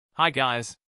Hi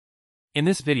guys. In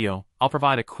this video, I'll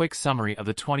provide a quick summary of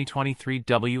the 2023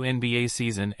 WNBA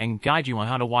season and guide you on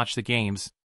how to watch the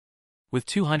games. With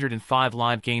 205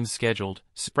 live games scheduled,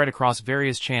 spread across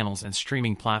various channels and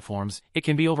streaming platforms, it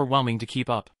can be overwhelming to keep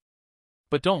up.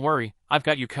 But don't worry, I've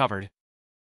got you covered.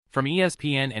 From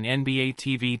ESPN and NBA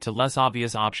TV to less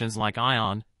obvious options like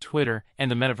ION, Twitter, and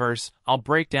the Metaverse, I'll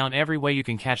break down every way you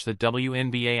can catch the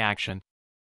WNBA action.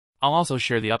 I'll also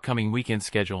share the upcoming weekend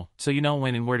schedule, so you know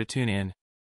when and where to tune in.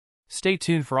 Stay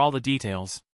tuned for all the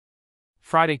details.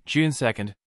 Friday, June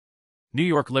 2nd. New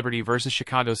York Liberty vs.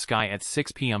 Chicago Sky at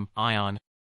 6 p.m. ION.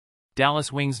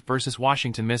 Dallas Wings vs.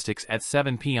 Washington Mystics at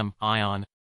 7 p.m. ION.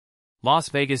 Las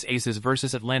Vegas Aces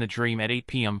vs. Atlanta Dream at 8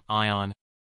 p.m. ION.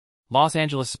 Los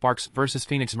Angeles Sparks vs.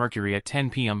 Phoenix Mercury at 10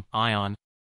 p.m. ION.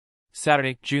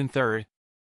 Saturday, June 3rd.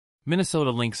 Minnesota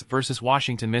Lynx vs.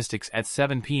 Washington Mystics at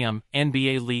 7 p.m.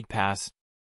 NBA League Pass.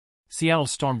 Seattle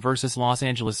Storm vs. Los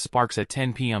Angeles Sparks at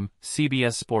 10 p.m.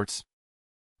 CBS Sports.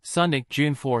 Sunday,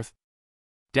 June 4th.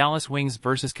 Dallas Wings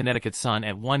vs. Connecticut Sun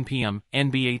at 1 p.m.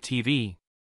 NBA TV.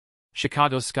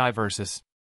 Chicago Sky vs.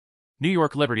 New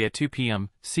York Liberty at 2 p.m.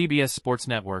 CBS Sports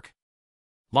Network.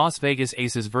 Las Vegas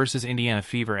Aces vs. Indiana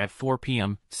Fever at 4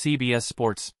 p.m. CBS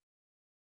Sports.